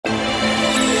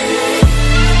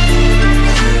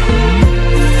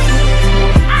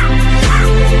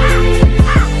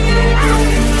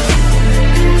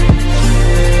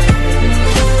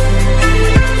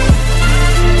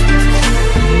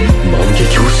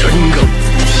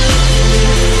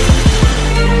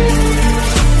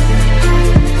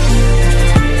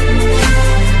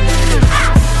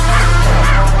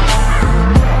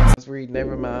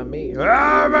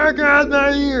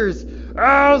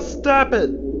Oh, stop it!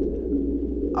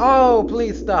 Oh,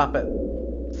 please stop it.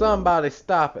 Somebody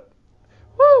stop it.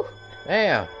 Woo!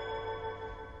 Damn.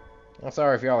 I'm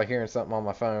sorry if y'all are hearing something on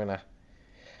my phone. I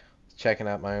was checking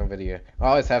out my own video. I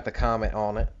always have to comment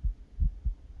on it.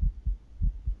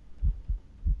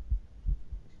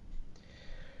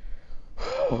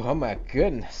 Oh my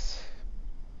goodness.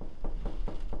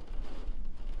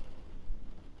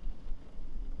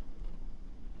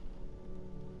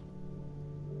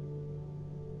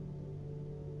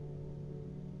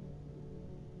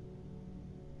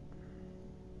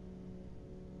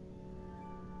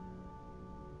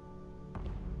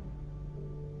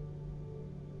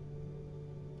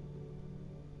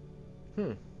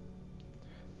 Hmm.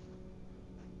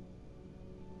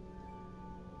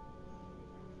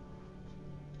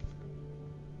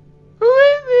 Who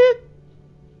is it?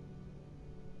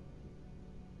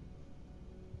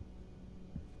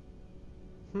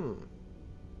 Hmm.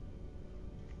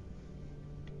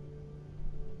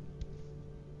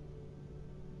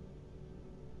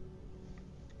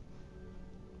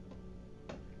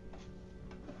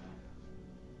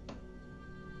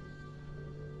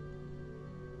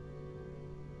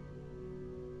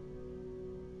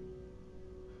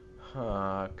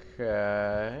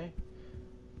 Okay.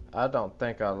 I don't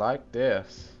think I like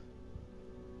this.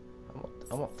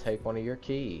 I'm gonna take one of your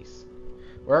keys.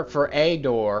 Work for a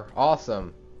door.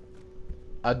 Awesome.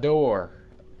 A door.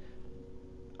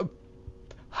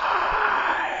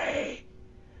 Hi.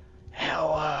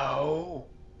 Hello.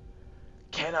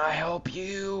 Can I help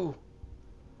you?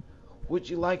 Would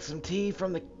you like some tea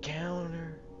from the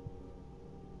counter?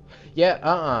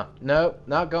 Yeah, Nope,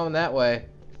 not going that way.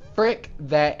 Frick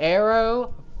that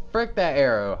arrow. Frick that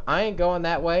arrow. I ain't going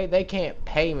that way. They can't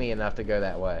pay me enough to go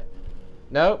that way.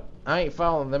 Nope, I ain't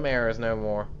following them arrows no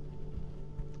more.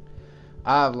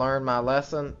 I've learned my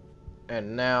lesson,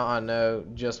 and now I know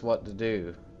just what to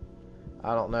do.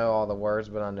 I don't know all the words,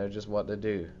 but I know just what to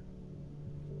do.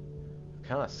 I'm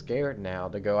kind of scared now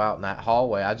to go out in that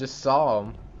hallway. I just saw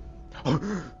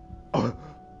him.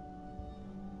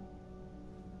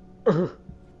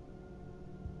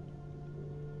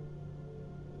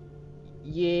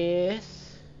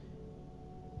 Yes.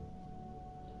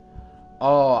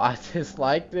 Oh, I just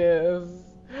like this.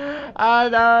 I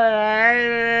don't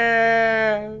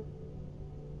hate it.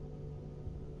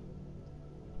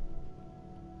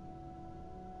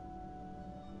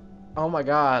 Oh my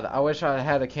god, I wish I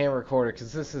had a camera recorder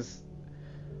because this is...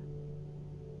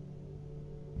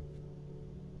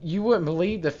 You wouldn't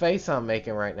believe the face I'm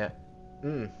making right now.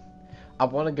 I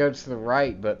want to go to the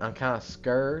right, but I'm kind of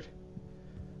scared.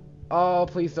 Oh,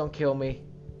 please don't kill me.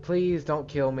 Please don't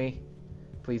kill me.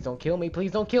 Please don't kill me.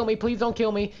 Please don't kill me. Please don't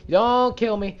kill me. Don't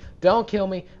kill me. Don't kill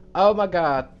me. Oh my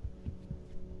god.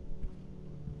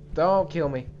 Don't kill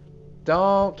me.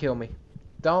 Don't kill me.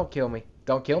 Don't kill me.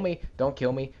 Don't kill me. Don't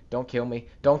kill me. Don't kill me.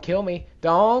 Don't kill me.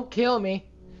 Don't kill me.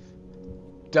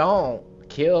 Don't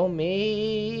kill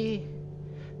me.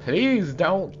 Please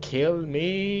don't kill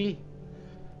me.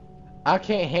 I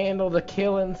can't handle the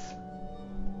killings.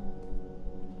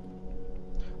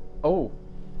 Oh.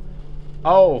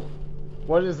 Oh.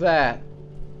 What is that?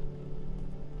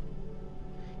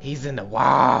 He's in the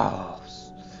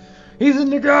walls. He's in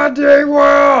the goddamn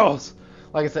walls.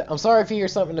 Like I said, I'm sorry if you hear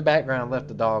something in the background. Left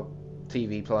the dog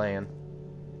TV playing.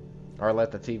 Or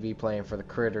let the TV playing for the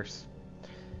critters.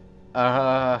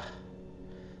 Oh.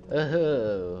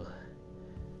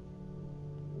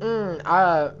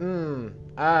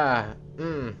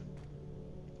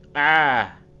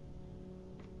 Ah.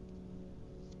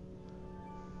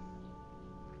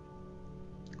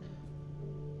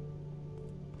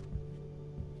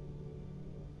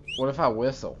 What if I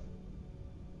whistle?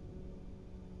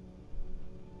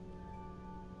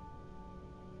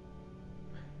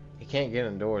 He can't get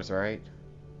indoors, right?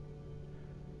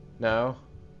 No.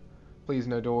 Please,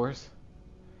 no doors.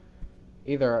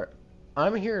 Either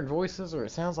I'm hearing voices or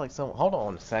it sounds like someone... Hold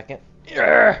on a second.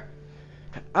 Yeah.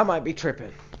 I might be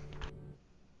tripping.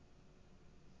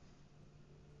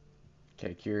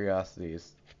 Okay, curiosity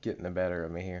is getting the better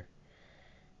of me here.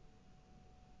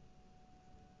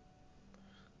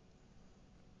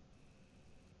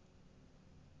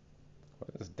 What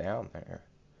is down there?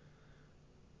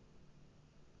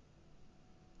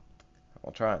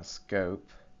 I'll try and scope.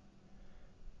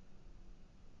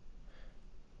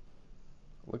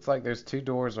 Looks like there's two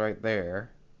doors right there.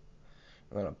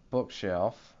 And then a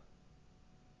bookshelf.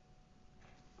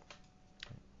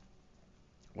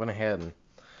 Went ahead and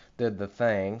did the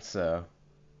thing, so...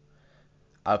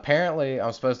 Apparently,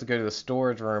 I'm supposed to go to the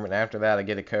storage room, and after that I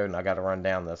get a code and I gotta run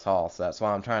down this hall. So that's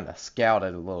why I'm trying to scout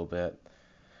it a little bit.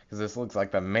 Because this looks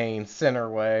like the main center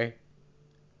way.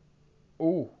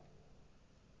 Ooh.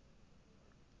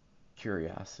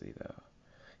 Curiosity, though.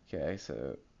 Okay,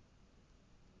 so if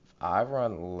I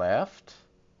run left?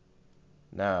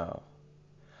 No.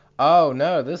 Oh,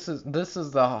 no, this is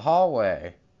the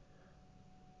hallway.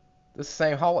 This is the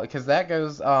same hallway, because that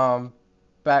goes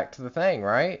back to the thing,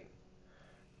 right?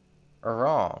 Or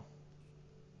wrong?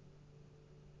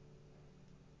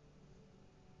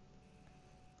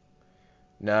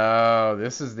 No,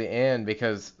 this is the end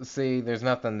because, see, there's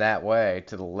nothing that way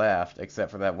to the left except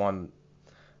for that one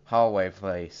hallway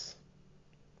place.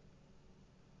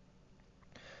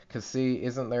 Because, see,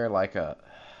 isn't there like a...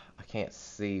 I can't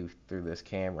see through this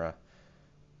camera.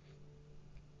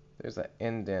 There's an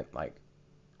indent, like...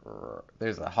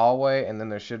 There's a hallway, and then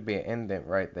there should be an indent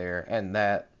right there. And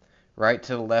that, right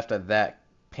to the left of that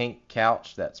pink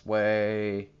couch, that's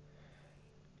way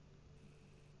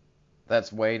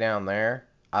down there.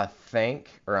 I think,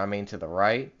 or I mean to the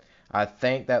right. I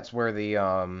think that's where the,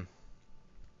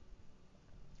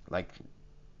 like,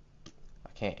 I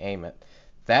can't aim it.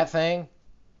 That thing,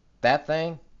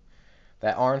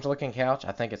 that orange looking couch,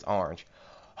 I think it's orange.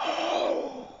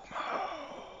 Oh,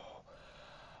 no.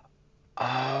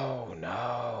 Oh,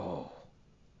 no.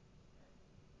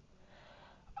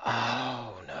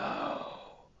 Oh, no.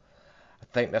 I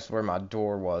think that's where my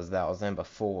door was that I was in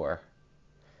before.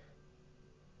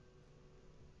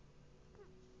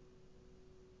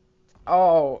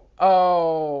 Oh,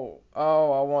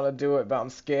 I want to do it, but I'm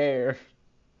scared.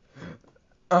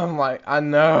 I'm like, I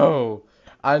know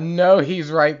he's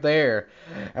right there.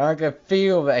 And I can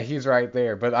feel that he's right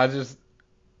there, but I just,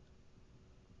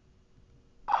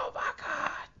 oh my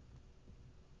God.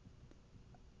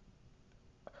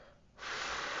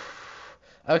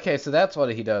 Okay, so that's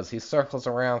what he does. He circles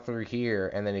around through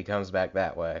here, and then he comes back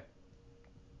that way.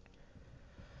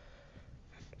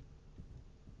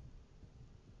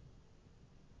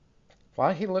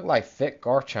 Why did he look like thick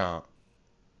Garchomp?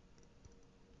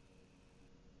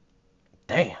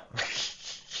 Damn.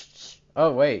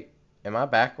 Oh, wait. Am I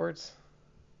backwards?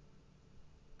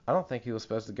 I don't think he was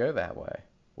supposed to go that way.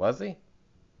 Was he?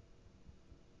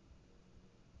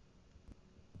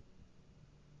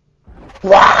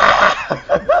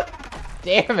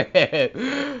 Damn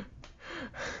it.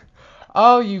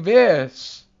 Oh, you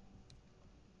bitch.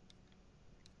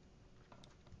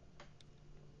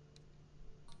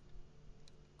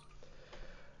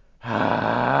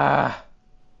 Ah.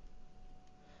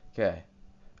 Okay.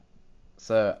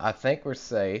 So, I think we're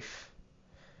safe.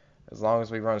 As long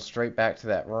as we run straight back to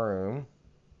that room.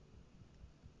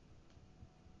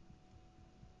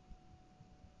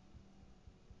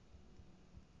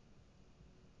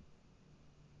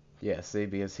 Yeah, see,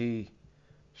 because he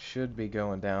should be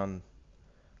going down.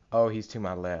 Oh, he's to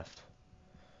my left.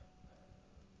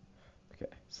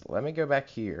 Okay, so let me go back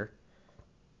here.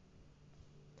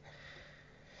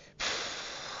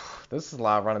 This is a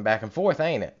lot of running back and forth,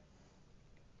 ain't it?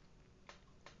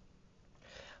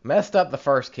 Messed up the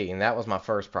first key, and that was my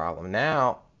first problem.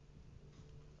 Now,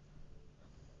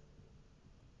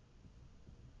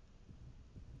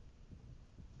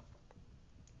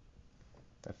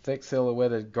 the thick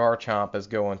silhouetted Garchomp is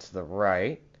going to the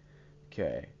right.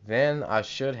 Okay, then I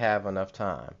should have enough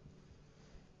time.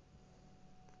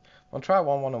 I'll try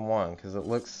 1, 1, and 1 because it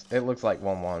looks like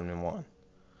 1, 1, and 1.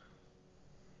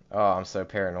 Oh, I'm so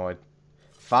paranoid.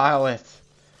 File it.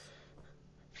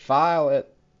 File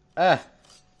it. Ah.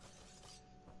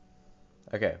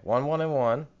 Okay, 1, 1, and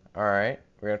 1. Alright,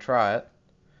 we're going to try it.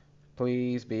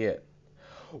 Please be it.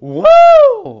 Woo!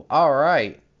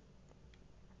 Alright.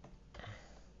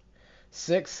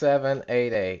 6, 7,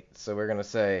 8, 8. So we're going to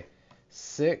say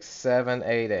 6, 7,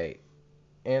 8, 8.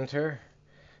 Enter.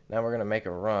 Now we're going to make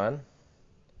a run.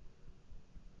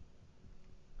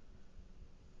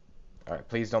 Alright,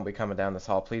 please don't be coming down this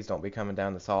hall. Please don't be coming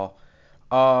down this hall.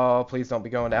 Oh, please don't be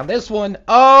going down this one.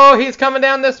 Oh, he's coming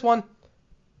down this one.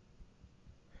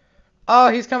 Oh,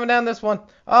 he's coming down this one.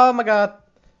 Oh my God.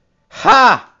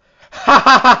 Ha! Ha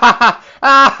ha ha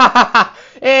ha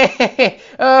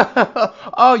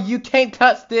ha! Oh, you can't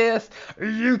touch this.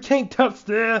 You can't touch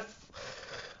this.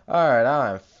 Alright,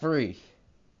 I'm free.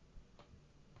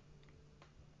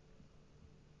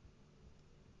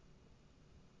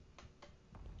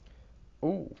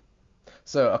 Ooh.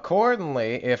 So,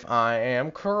 accordingly, if I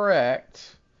am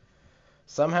correct,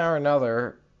 somehow or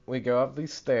another, we go up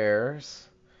these stairs.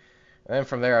 And then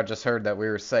from there, I just heard that we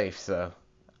were safe, so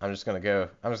I'm just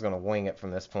gonna wing it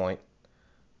from this point.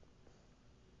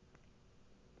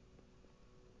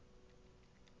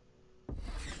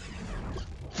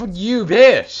 For you,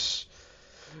 bitch!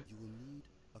 You will need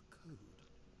a code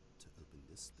to open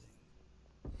this thing.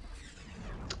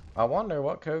 I wonder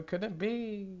what code could it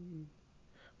be?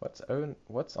 What's on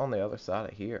the other side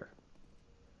of here?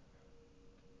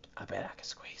 I bet I can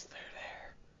squeeze through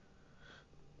there.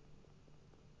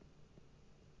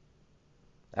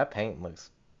 That paint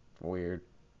looks weird.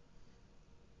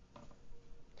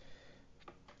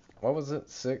 What was it?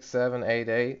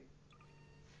 6788?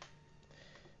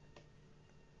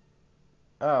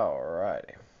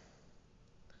 Alrighty.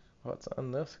 What's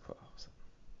on this closet?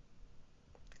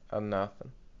 Oh,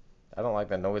 nothing. I don't like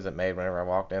the noise it made whenever I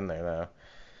walked in there, though.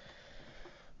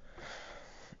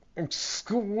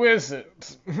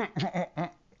 Exquisite.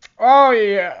 Oh,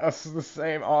 yes, the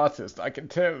same artist. I can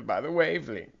tell by the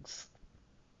wavelengths.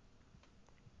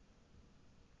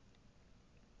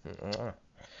 The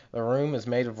room is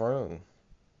made of room.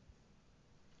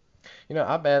 You know,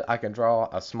 I bet I can draw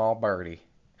a small birdie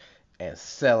and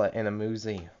sell it in a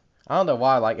museum. I don't know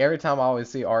why. Like, every time I always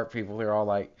see art people, they're all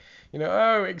like, you know,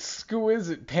 oh,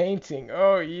 exquisite painting.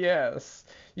 Oh, yes.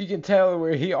 You can tell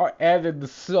where he added the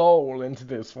soul into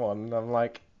this one. And I'm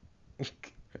like,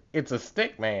 it's a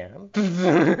stick man.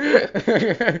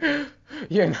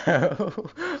 You know?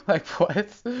 Like,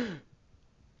 what? I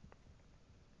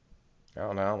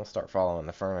don't know. I'm going to start following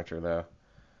the furniture, though.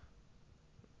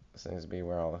 Seems to be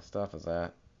where all the stuff is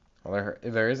at. Well,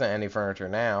 there isn't any furniture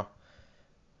now.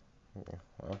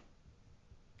 Well.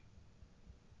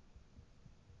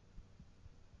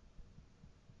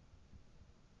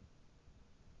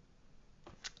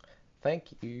 Thank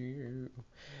you.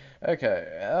 Okay.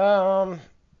 Mm.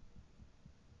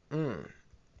 Mm.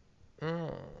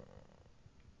 Mm.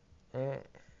 Mm.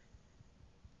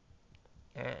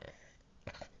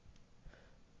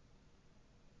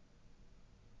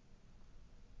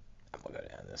 I'm gonna go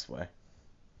down this way.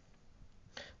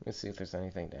 Let me see if there's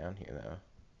anything down here,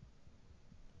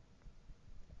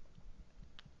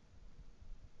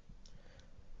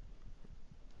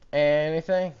 though.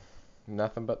 Anything?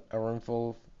 Nothing but a room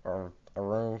full, or a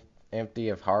room empty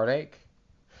of heartache?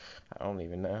 I don't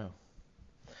even know.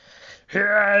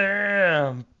 Here I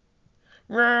am,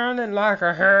 running like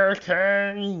a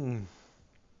hurricane.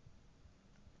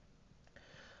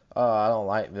 Oh, I don't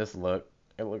like this look.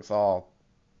 It looks all...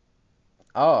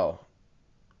 Oh.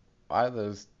 Why do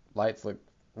those lights look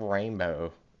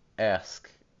rainbow-esque?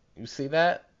 You see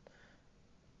that?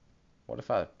 What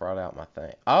if I brought out my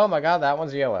thing? Oh my god, that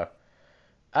one's yellow.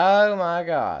 Oh my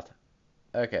god.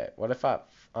 Okay, what if I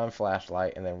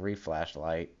unflashlight and then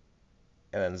reflashlight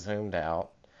and then zoomed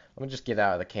out? Let me just get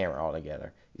out of the camera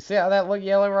altogether. You see how that looked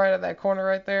yellow right at that corner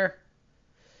right there?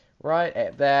 Right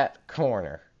at that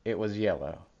corner, it was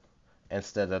yellow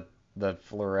instead of the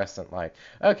fluorescent light.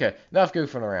 Okay, enough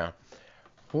goofing around.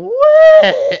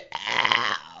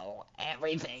 Ow,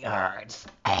 everything hurts.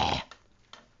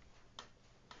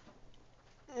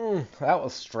 That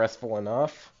was stressful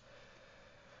enough.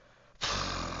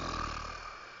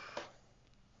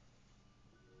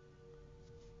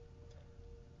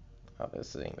 Oh, they're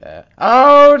seeing that.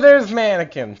 Oh, there's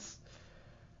mannequins.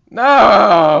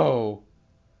 No!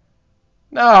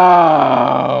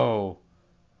 No!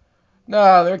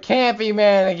 No, there can't be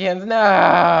mannequins.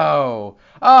 No!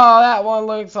 Oh, that one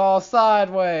looks all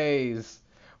sideways.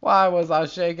 Why was I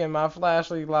shaking my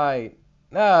flashlight?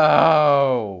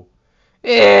 No!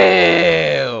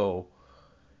 Ew!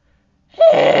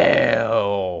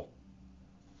 Ew!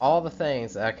 All the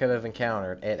things I could have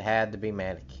encountered, it had to be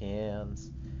mannequins.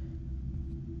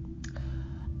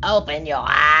 Open your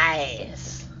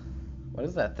eyes! What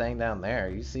is that thing down there?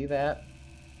 You see that?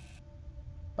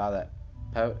 By that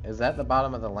is that the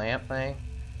bottom of the lamp thing?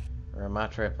 Or am I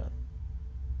tripping?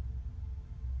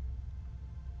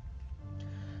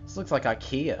 This looks like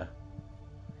IKEA.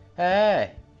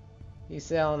 Hey! You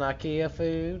selling IKEA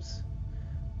foods?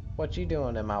 What you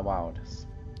doing in my wildest?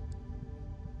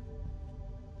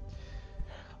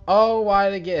 Oh, why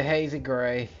did it get hazy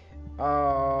gray?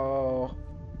 Oh.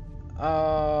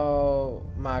 Oh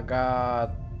my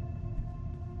god.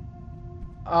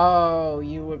 Oh,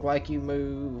 you look like you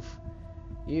move.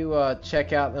 You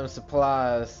check out them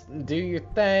supplies. Do your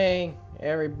thing.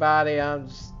 Everybody, I'm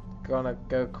just gonna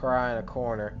go cry in a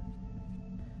corner.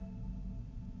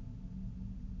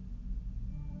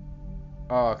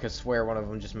 Oh, I could swear one of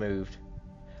them just moved.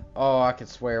 Oh, I could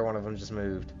swear one of them just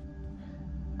moved.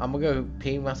 I'm gonna go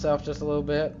pee myself just a little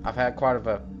bit. I've had quite of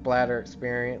a bladder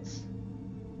experience.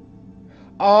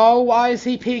 Oh, why is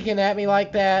he peeking at me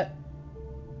like that?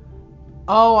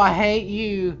 Oh, I hate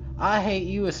you. I hate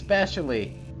you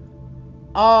especially.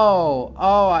 Oh,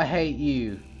 I hate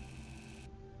you.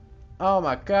 Oh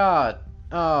my god.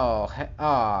 Oh,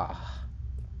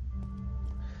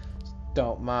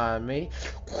 Don't mind me.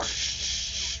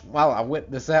 While I whip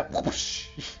this up.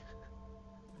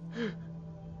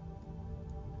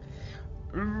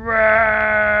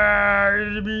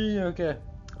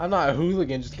 I'm not a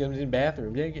hooligan just because I'm in the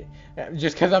bathroom.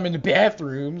 Just because I'm in the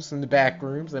bathrooms, in the back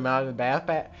rooms. Am I in the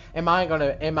am I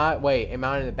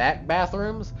in the back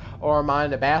bathrooms? Or am I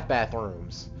in the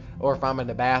bathrooms? Or if I'm in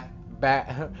the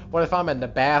what if I'm in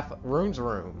the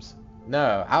rooms?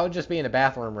 No, I would just be in the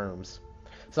bathroom rooms.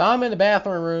 So I'm in the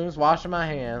bathroom rooms, washing my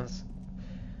hands.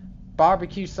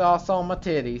 Barbecue sauce on my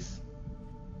titties.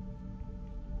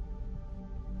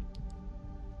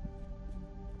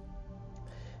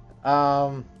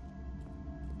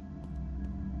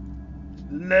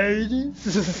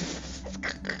 Ladies.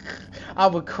 I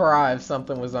would cry if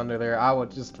something was under there. I would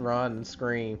just run and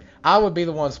scream. I would be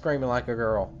the one screaming like a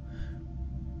girl.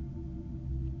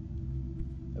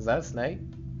 Is that a snake?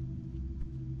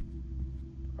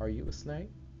 Are you a snake?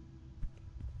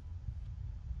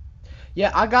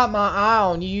 Yeah, I got my eye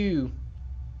on you.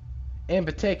 In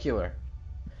particular.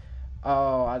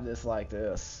 Oh, I dislike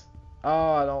this.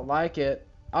 Oh, I don't like it.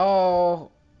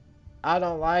 Oh, I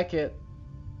don't like it.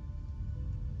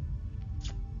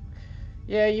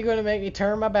 Yeah, you're gonna make me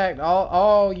turn my back.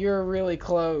 Oh, you're really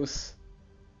close.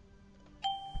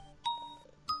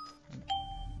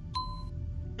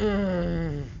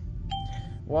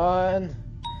 One,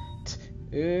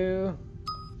 two,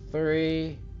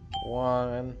 three,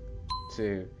 one,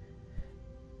 two.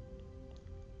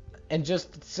 And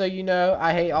just so you know,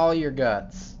 I hate all your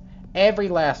guts. Every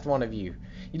last one of you.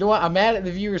 You know what? I'm mad at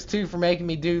the viewers too for making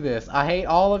me do this. I hate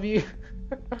all of you.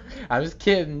 I'm just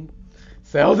kidding.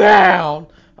 Settle down.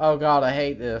 Oh god, I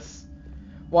hate this.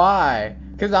 Why?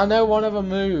 Because I know one of them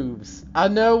moves. I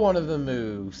know one of them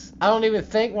moves. I don't even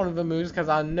think one of them moves because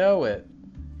I know it.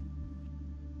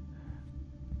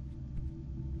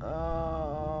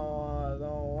 Oh, I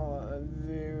don't want to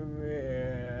do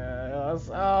this.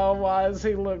 Oh, why does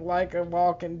he look like a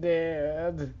Walking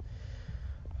Dead?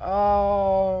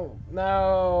 Oh,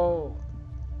 no.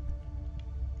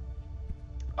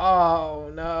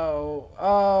 Oh, no.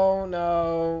 Oh,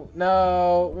 no.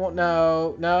 No.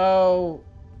 No. No.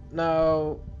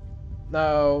 No.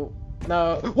 No.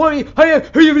 No. What are you?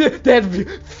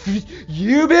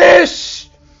 You bitch!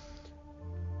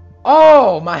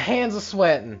 Oh, my hands are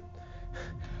sweating.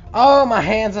 Oh, my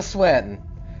hands are sweating.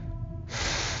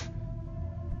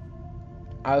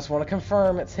 I just want to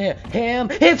confirm it's him.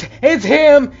 It's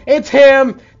him! It's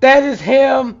him! That is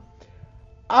him!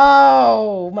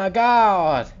 Oh my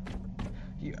god!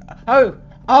 Oh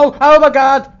my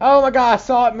god! Oh my god! I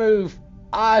saw it move!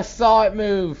 I saw it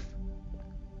move!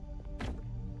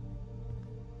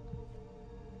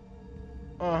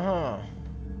 I'm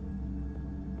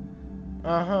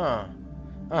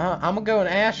gonna go in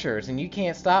Asher's and you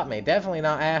can't stop me. Definitely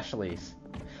not Ashley's.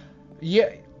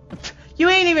 You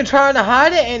ain't even trying to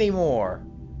hide it anymore.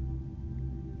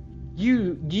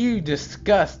 You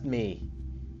disgust me.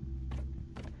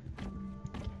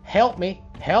 Help me.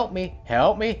 Help me.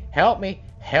 Help me. Help me.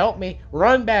 Help me.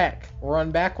 Run back.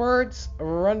 Run backwards.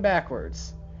 Run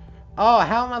backwards. Oh,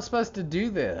 how am I supposed to do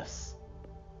this?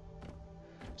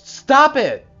 Stop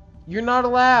it. You're not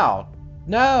allowed.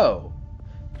 No.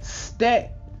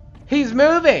 Stay. He's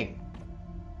moving.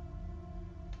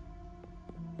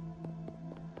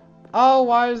 Oh,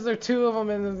 why is there two of them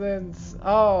in this?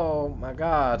 Oh my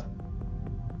god.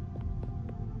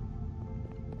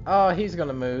 Oh, he's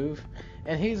gonna move.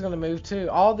 And he's gonna move too.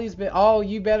 All these oh,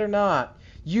 you better not.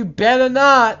 You better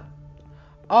not.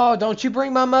 Oh, don't you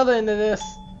bring my mother into this.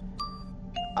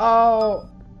 Oh.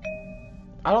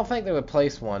 I don't think they would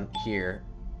place one here.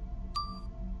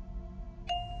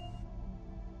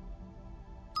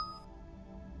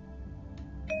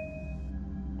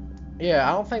 Yeah,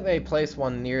 I don't think they place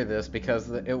one near this because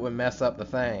it would mess up the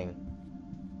thing.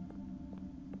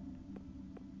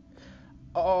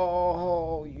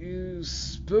 Oh, you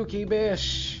spooky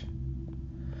bish.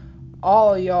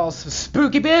 All y'all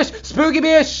spooky bish! Spooky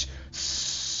bish!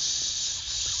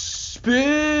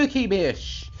 Spooky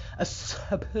bish! A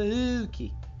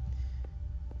spooky.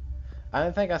 I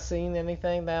don't think I seen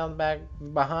anything down back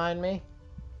behind me.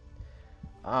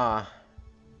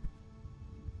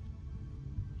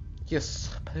 You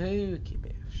spooky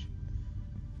bitch.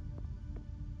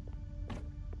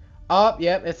 Oh,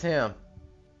 yep, it's him.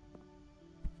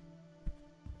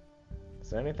 Is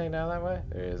there anything down that way?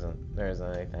 There isn't. There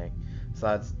isn't anything.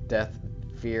 Besides death,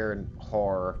 fear, and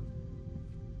horror.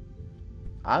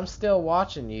 I'm still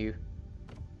watching you.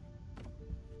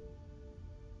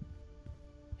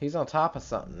 He's on top of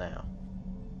something now.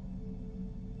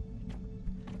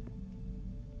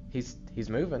 He's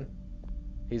moving.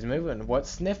 He's moving. What's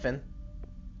sniffing?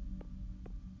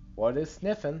 What is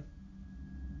sniffing?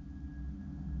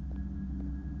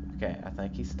 Okay, I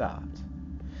think he stopped.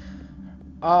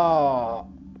 Oh,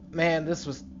 man, this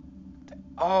was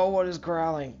Oh, what is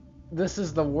growling? This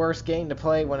is the worst game to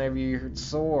play whenever you're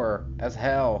sore as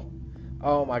hell.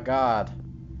 Oh my god.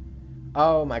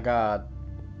 Oh my god.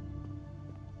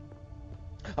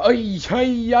 Oh, you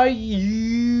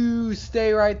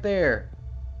stay right there.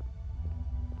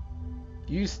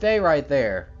 You stay right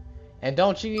there. And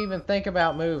don't you even think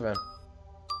about moving.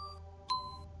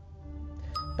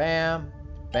 Bam.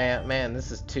 Bam. Man,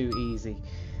 this is too easy.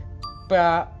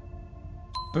 Bop.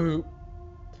 Boop.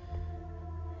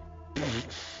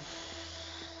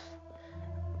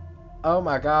 Oh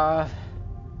my god.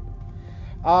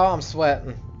 Oh, I'm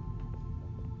sweating.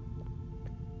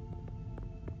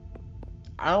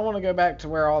 I don't want to go back to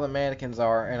where all the mannequins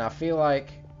are, and I feel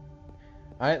like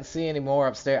I didn't see any more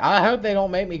upstairs. I hope they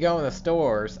don't make me go in the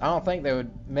stores. I don't think they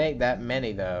would make that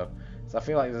many, though. So I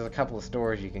feel like there's a couple of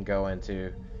stores you can go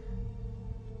into.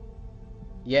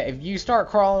 Yeah, if you start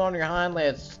crawling on your hind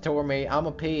legs toward me, I'm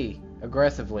a pee.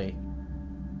 Aggressively.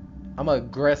 I'm a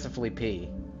aggressively pee.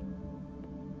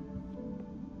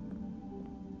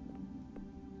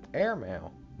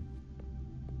 Airmail.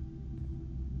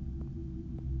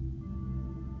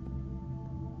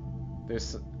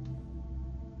 There's...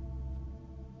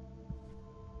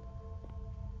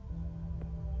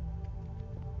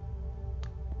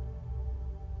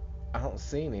 I don't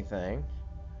see anything.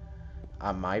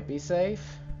 I might be safe.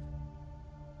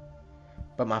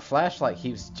 But my flashlight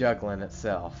keeps juggling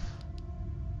itself.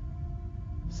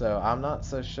 So I'm not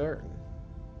so certain.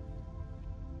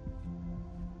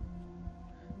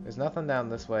 There's nothing down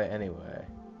this way anyway.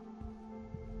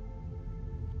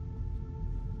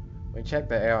 We check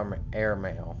the air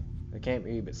mail. There can't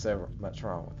be but so much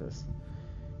wrong with this.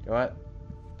 You know what?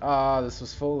 Oh, this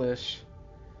was foolish.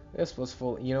 This was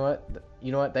fool. You know what?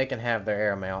 You know what? They can have their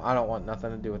air mail. I don't want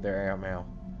nothing to do with their air mail.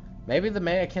 Maybe the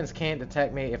mannequins can't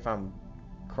detect me if I'm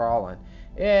crawling.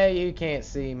 Yeah, you can't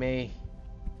see me.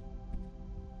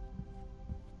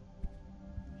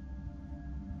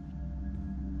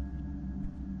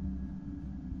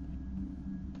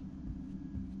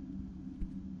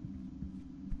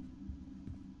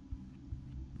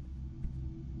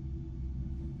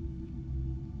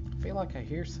 I feel like I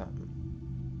hear something.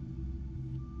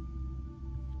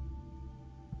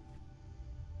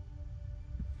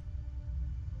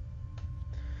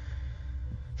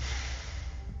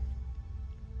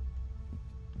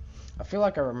 I feel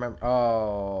like I remember.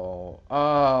 Oh,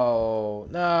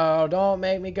 no! Don't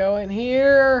make me go in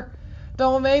here!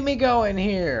 Don't make me go in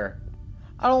here!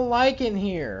 I don't like in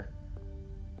here.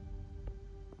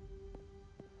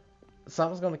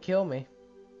 Something's gonna kill me.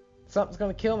 Something's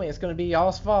gonna kill me. It's gonna be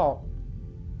y'all's fault.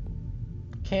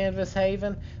 Canvas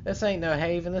Haven? This ain't no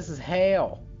haven. This is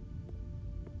hell.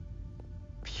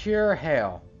 Pure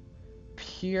hell.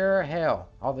 Pure hell.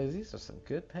 Although these are some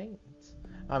good paintings.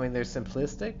 I mean, they're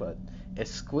simplistic, but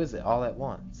exquisite all at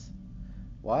once.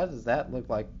 Why does that look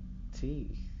like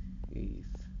teeth?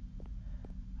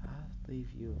 I'll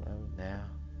leave you alone now.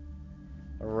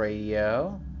 A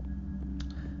radio.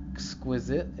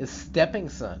 Exquisite. Is Stepping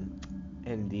Sun.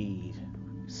 Indeed.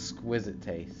 Exquisite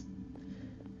taste.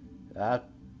 I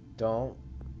don't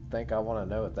think I want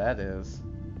to know what that is.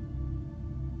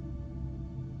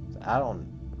 I don't...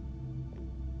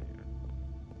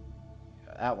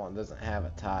 That one doesn't have a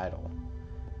title.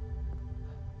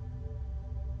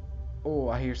 Oh,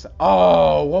 I hear some...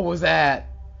 Oh, what was that?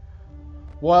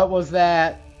 What was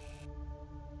that?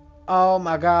 Oh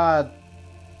my god.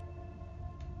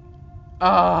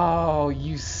 Oh,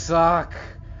 you suck.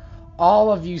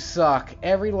 All of you suck.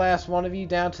 Every last one of you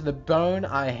down to the bone.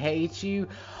 I hate you.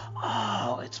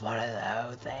 Oh, it's one of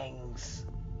those things.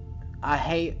 I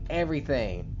hate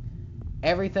everything.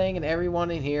 Everything and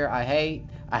everyone in here I hate.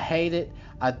 I hate it.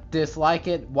 I dislike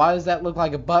it. Why does that look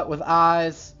like a butt with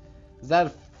eyes? Is that a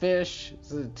fish?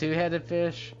 Is it a two-headed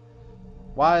fish?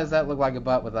 Why does that look like a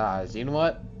butt with eyes? You know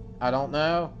what? I don't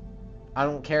know. I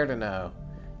don't care to know.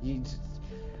 You just...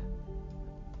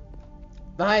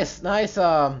 Nice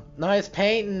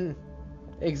painting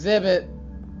exhibit.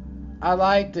 I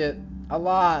liked it a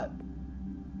lot.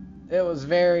 It was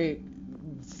very,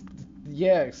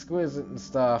 yeah, exquisite and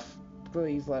stuff.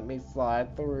 Please let me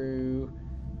slide through.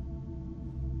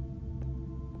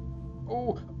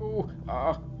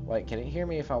 Wait, can it hear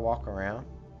me if I walk around?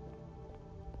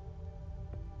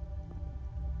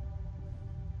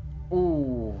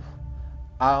 Ooh.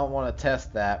 I don't want to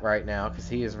test that right now because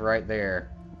he is right there.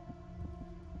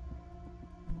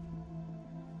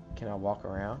 Can I walk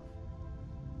around?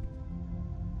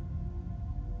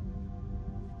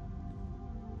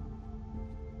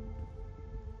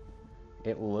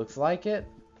 It looks like it.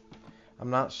 I'm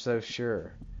not so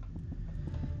sure.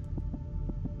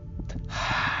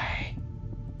 Hi.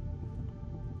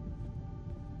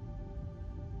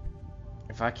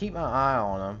 If I keep my eye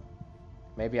on him,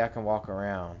 maybe I can walk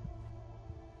around.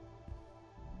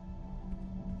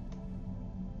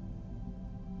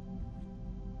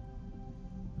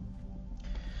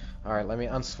 Alright, let me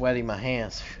unsweaty my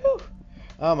hands. Whew.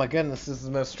 Oh my goodness, this is the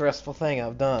most stressful thing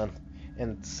I've done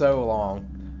in so long.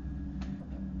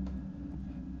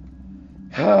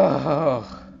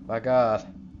 Oh my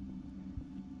god.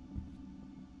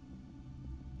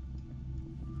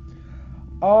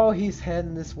 Oh, he's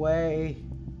heading this way.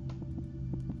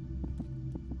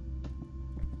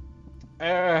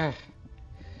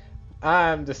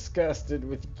 I'm disgusted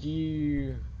with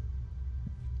you.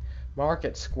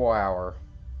 Market Squire.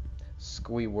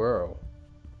 Squirrel.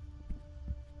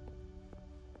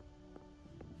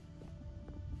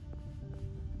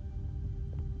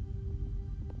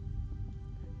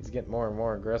 He's getting more and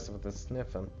more aggressive with his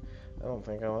sniffing. I don't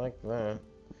think I like that.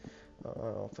 I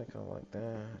don't think I like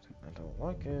that. I don't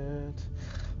like it.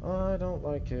 I don't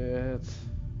like it.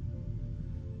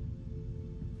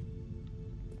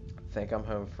 I think I'm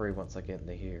home free once I get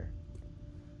into here.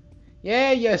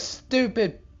 Yeah, you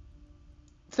stupid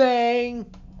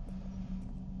thing!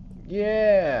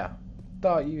 Yeah!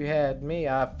 Thought you had me.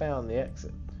 I found the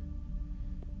exit.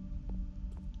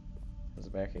 Is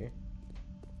it back here?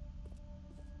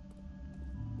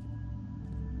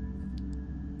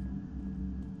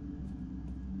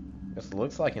 This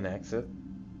looks like an exit.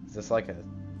 Is this like a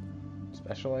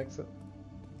special exit?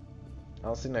 I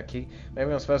don't see no key.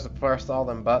 Maybe I'm supposed to press all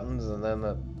them buttons and then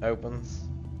it opens.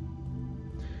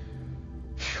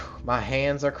 Whew, my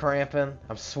hands are cramping.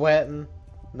 I'm sweating.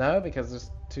 No, because there's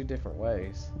two different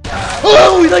ways.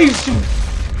 Oh,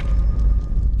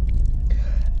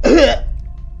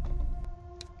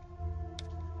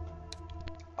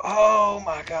 oh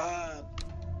my god.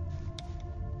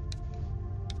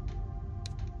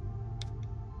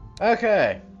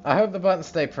 Okay, I hope the buttons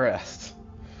stay pressed.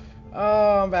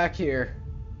 Oh, I'm back here.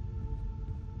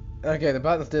 Okay, the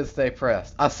buttons did stay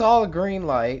pressed. I saw the green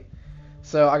light,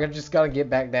 so I just gotta get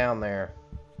back down there.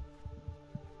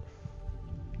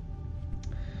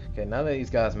 Okay, none of these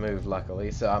guys moved,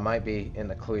 luckily, so I might be in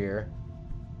the clear.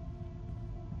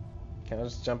 Can I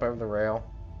just jump over the rail?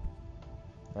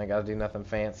 I ain't gotta do nothing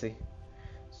fancy.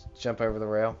 Just jump over the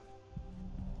rail.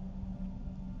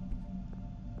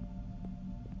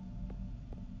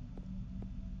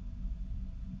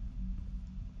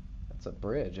 It's a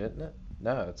bridge, isn't it?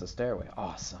 No, it's a stairway.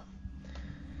 Awesome.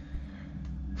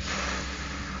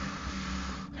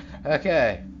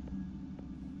 Okay.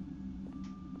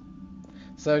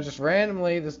 So just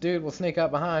randomly, this dude will sneak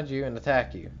up behind you and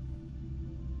attack you.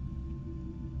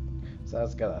 So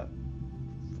that's gotta...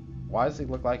 Why does he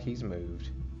look like he's moved?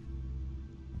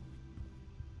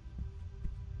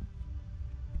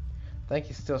 I think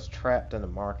he's still trapped in the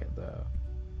market, though.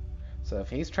 So if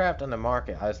he's trapped in the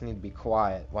market, I just need to be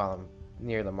quiet while I'm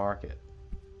near the market.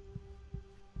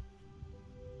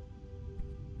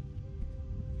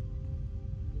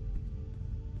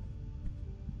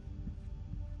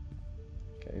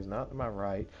 Okay, he's not to my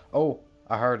right. Oh,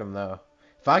 I heard him though.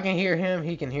 If I can hear him,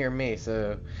 he can hear me.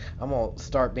 So I'm gonna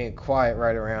start being quiet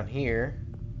right around here.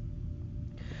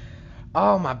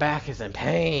 Oh, my back is in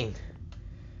pain.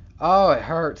 Oh, it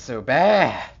hurts so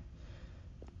bad.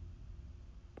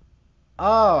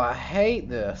 Oh, I hate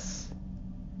this.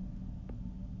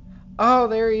 Oh,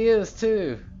 there he is,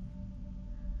 too.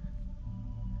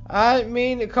 I didn't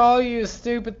mean to call you a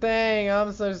stupid thing.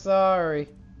 I'm so sorry.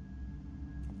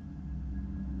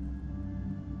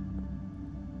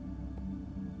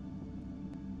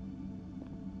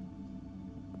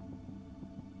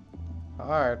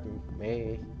 Pardon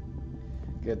me.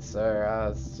 Good sir, I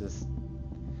was just...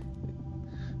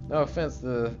 No offense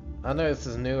to... I know this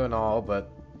is new and all,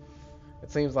 but...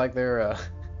 It seems like they're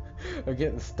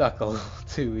getting stuck a little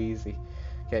too easy.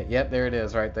 Okay, yep, there it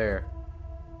is, right there.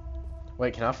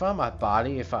 Wait, can I find my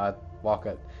body if I walk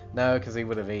up? No, because he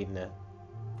would have eaten it.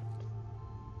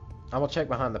 I'm gonna check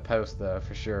behind the post, though,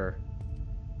 for sure.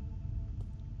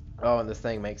 Oh, and this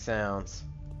thing makes sounds.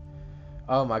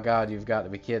 Oh my god, you've got to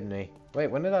be kidding me.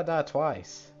 Wait, when did I die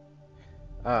twice?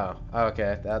 Oh,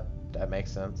 okay, that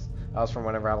makes sense. That was from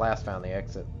whenever I last found the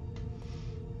exit.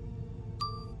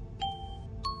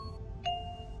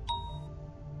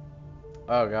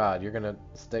 Oh god, you're gonna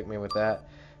stick me with that.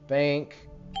 Bink,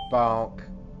 bonk.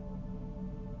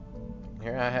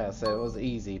 Here I have said it was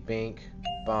easy. Bink,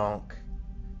 bonk,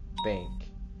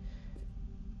 bink.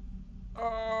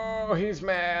 Oh, he's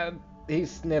mad.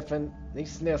 He's sniffing. He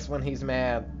sniffs when he's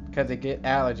mad because he get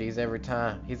allergies every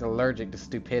time. He's allergic to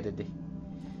stupidity.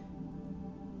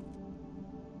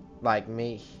 Like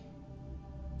me.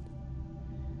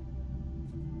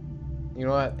 You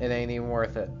know what? It ain't even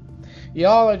worth it.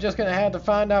 Y'all are just gonna have to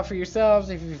find out for yourselves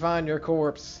if you find your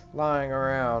corpse lying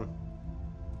around.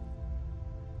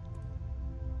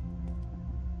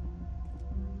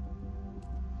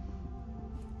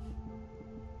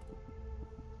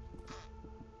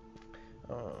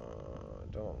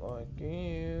 Don't like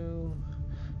you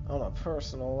on a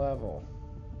personal level.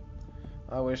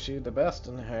 I wish you the best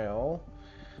in hell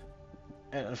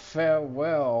and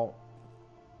farewell.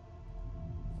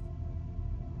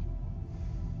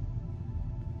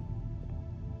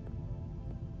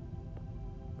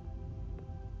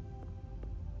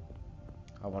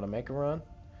 I want to make a run,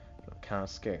 but I'm kind of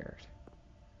scared.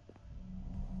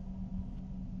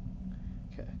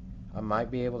 Okay, I might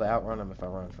be able to outrun him if I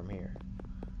run from here.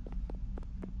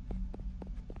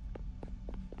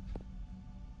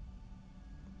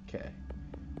 Okay,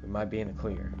 we might be in the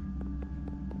clear.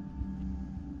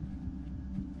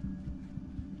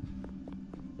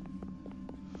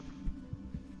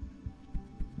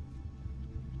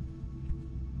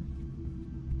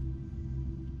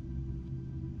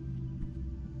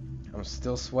 I'm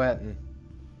still sweating.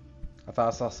 I thought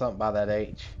I saw something by that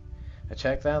H. I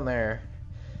checked down there.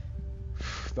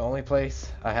 The only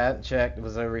place I hadn't checked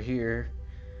was over here.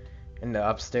 And the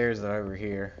upstairs is over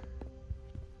here.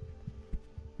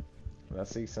 I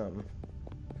see something.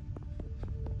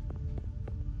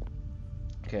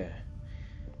 Okay.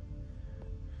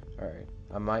 Alright.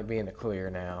 I might be in the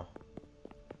clear now.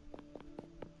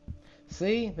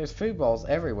 See? There's food balls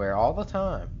everywhere all the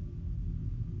time.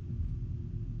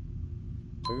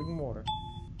 Food and water.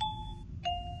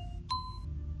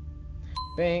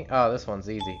 Bang. Oh, this one's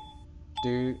easy.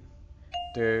 Doot.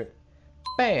 Doot.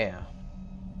 Bam.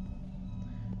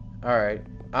 Alright.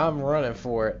 I'm running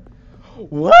for it.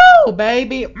 Whoa,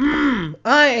 baby!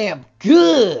 I am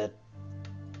good!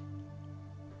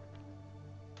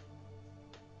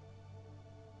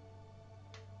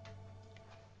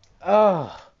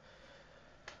 Oh.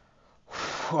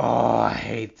 Oh, I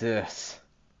hate this.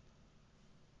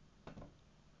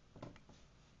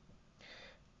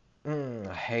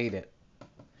 I hate it.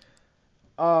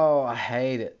 Oh, I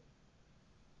hate it.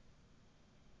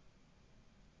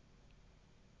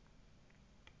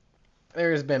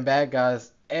 There's been bad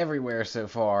guys everywhere so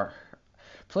far.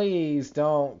 Please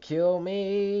don't kill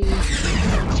me.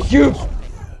 You!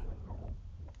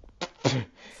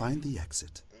 Find the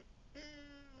exit.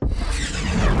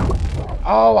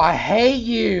 Oh, I hate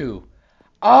you.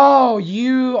 Oh,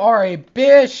 you are a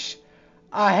bitch.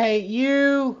 I hate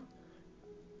you.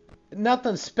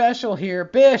 Nothing special here,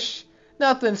 bish.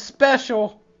 Nothing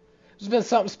special. There's been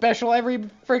something special every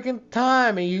freaking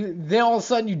time, and then all of a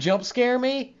sudden you jump scare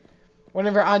me.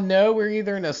 Whenever I know we're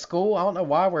either in a school, I don't know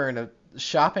why we're in a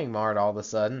shopping mart all of a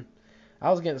sudden.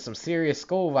 I was getting some serious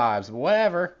school vibes, but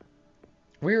whatever.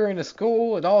 We were in a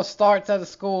school. It all starts at a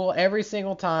school every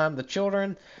single time. The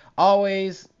children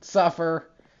always suffer.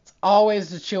 It's always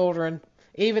the children.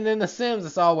 Even in The Sims,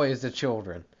 it's always the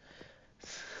children.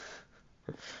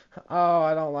 Oh,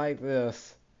 I don't like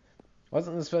this.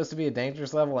 Wasn't this supposed to be a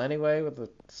dangerous level anyway with the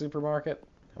supermarket?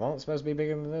 Wasn't it supposed to be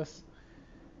bigger than this?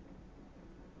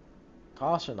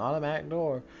 Caution, automatic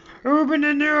door. Open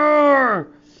the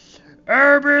door!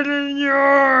 Open the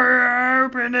door!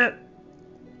 Open it!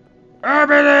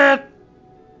 Open it!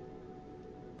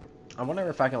 I wonder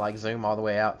if I can like zoom all the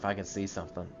way out if I can see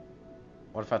something.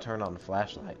 What if I turn on the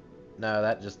flashlight? No,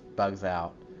 that just bugs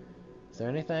out. Is there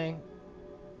anything?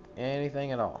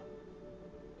 Anything at all?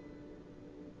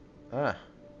 Ah,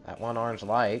 that one orange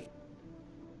light.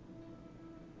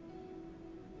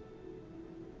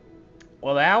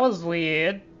 Well, that was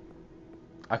weird.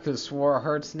 I could have swore I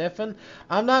heard sniffing.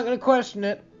 I'm not going to question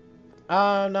it.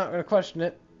 I'm not going to question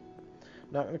it.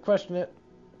 Not going to question it.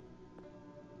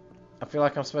 I feel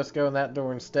like I'm supposed to go in that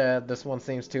door instead. This one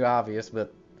seems too obvious,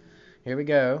 but here we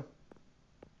go.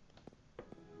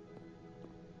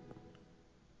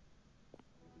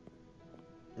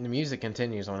 And the music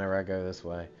continues whenever I go this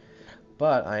way.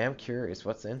 But I am curious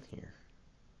what's in here.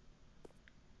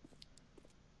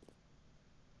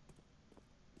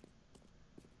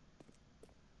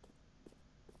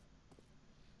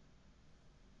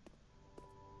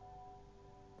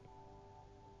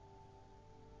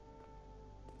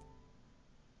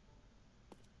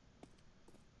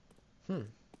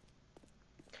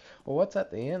 Well, what's at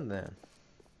the end then?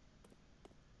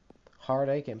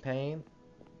 Heartache and pain?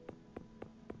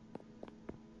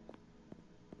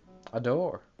 A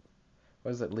door.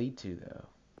 What does it lead to, though?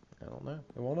 I don't know.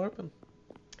 It won't open.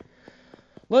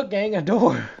 Look, gang, a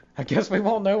door. I guess we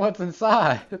won't know what's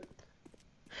inside.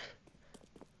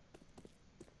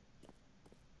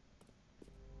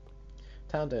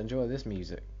 Time to enjoy this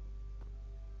music.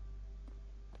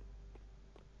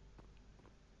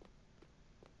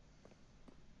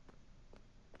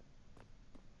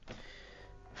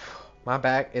 My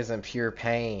back is in pure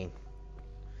pain.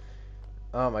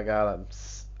 Oh my god,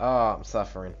 I'm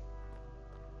suffering.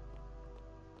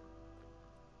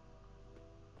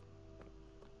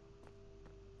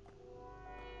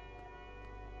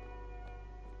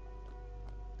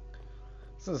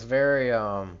 This is very,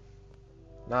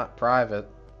 not private.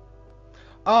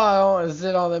 Oh, I don't want to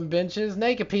sit on them benches.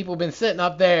 Naked people been sitting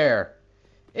up there.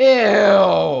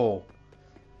 Ew!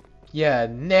 Yeah,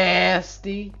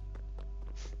 nasty.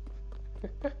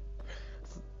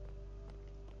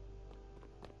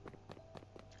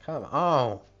 Come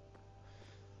on.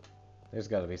 There's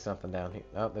got to be something down here.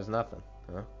 Oh, there's nothing.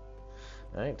 Huh?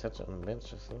 I ain't touching the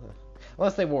benches.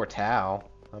 Unless they wore a towel.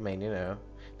 I mean, you know,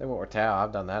 they wore a towel.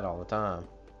 I've done that all the time.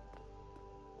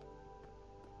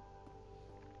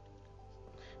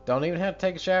 Don't even have to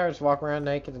take a shower. Just walk around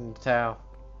naked in the towel.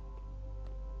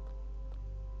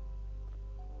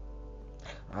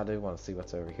 I do want to see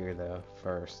what's over here, though,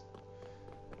 first.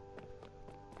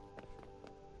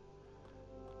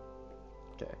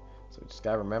 Okay, so we just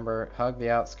gotta remember, hug the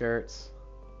outskirts.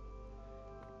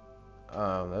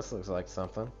 This looks like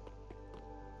something.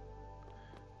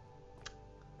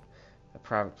 A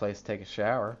private place to take a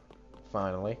shower,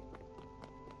 finally.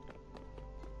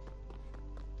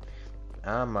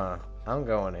 I'm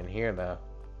going in here, though.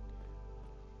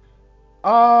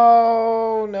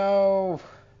 Oh, no!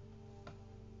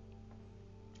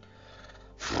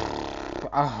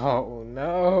 Oh,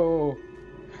 no!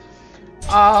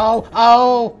 Oh!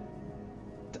 Oh!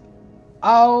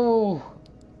 Oh!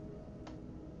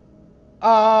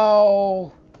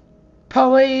 Oh!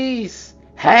 Police!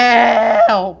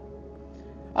 Help!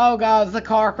 Oh god, it's a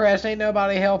car crash. Ain't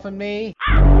nobody helping me.